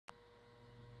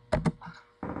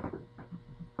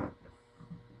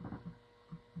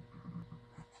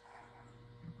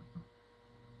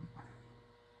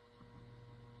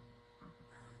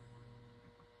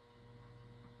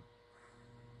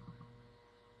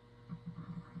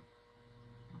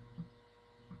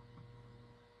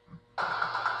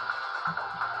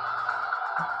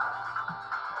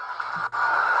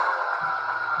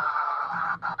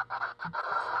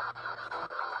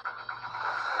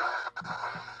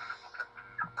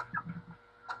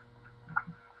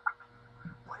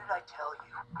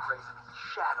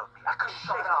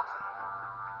Shut up.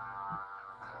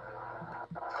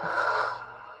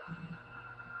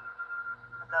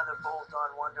 Another bolt-on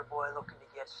Wonder Boy looking to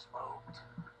get smoked.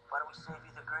 Why don't we save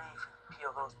you the grief and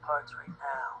peel those parts right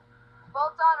now?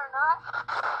 Bolt-on or not,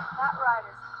 that ride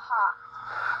is hot.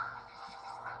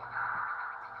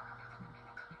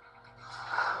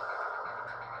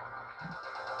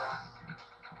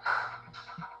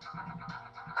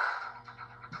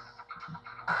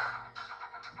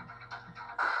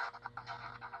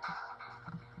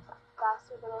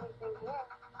 Faster than anything here. You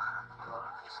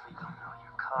obviously don't know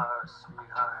your car,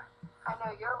 sweetheart. I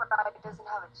know your ride doesn't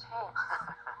have a chance.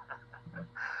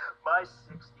 My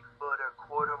 60-footer,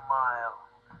 quarter mile,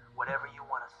 whatever you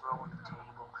want to throw on the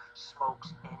table,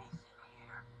 smokes anything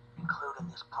here, including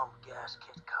this pump gas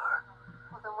kit car.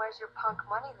 Well, then where's your punk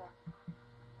money then?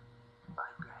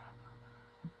 $5 grand.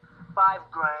 $5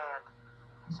 grand.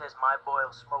 Says my boy'll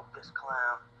smoke this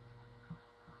clown.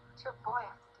 What's your boy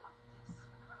have to do with this?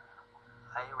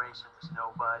 I ain't racing this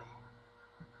nobody.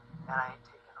 And I ain't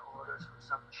taking orders from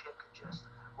some chick who just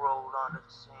rolled onto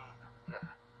the scene. Yeah.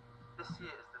 This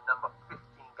here is the number 15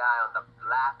 guy on the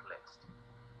blacklist.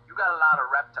 You got a lot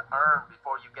of rep to earn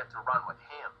before you get to run with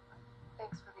him.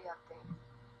 Thanks for the update.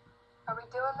 Are we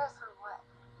doing this or what?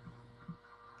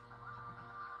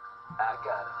 I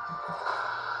got it.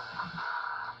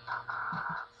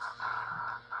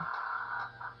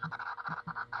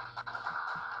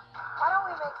 Why don't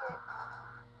we make it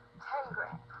 10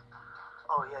 grand?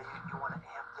 Oh yeah, you want to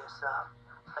amp this up?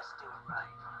 Let's do it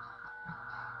right.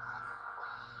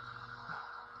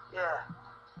 Yeah,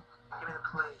 give me the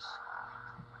police.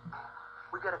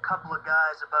 We got a couple of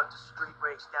guys about to street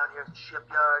race down here at the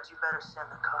shipyards. You better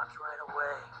send the cops right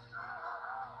away.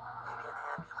 Maybe an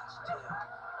ambulance too.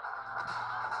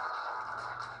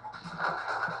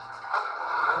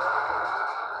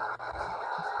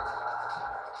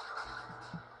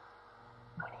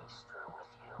 When he's through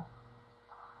with you,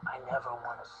 I never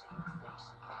want to see your face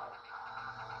again.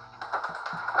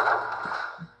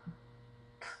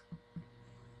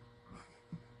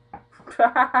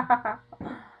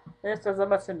 Jeszcze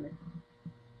zobaczymy.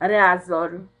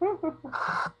 Reazor. Co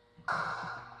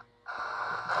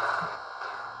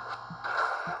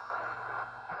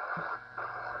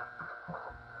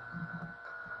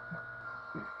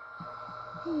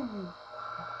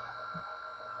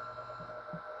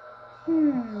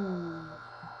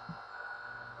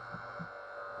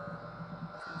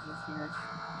się śmiać?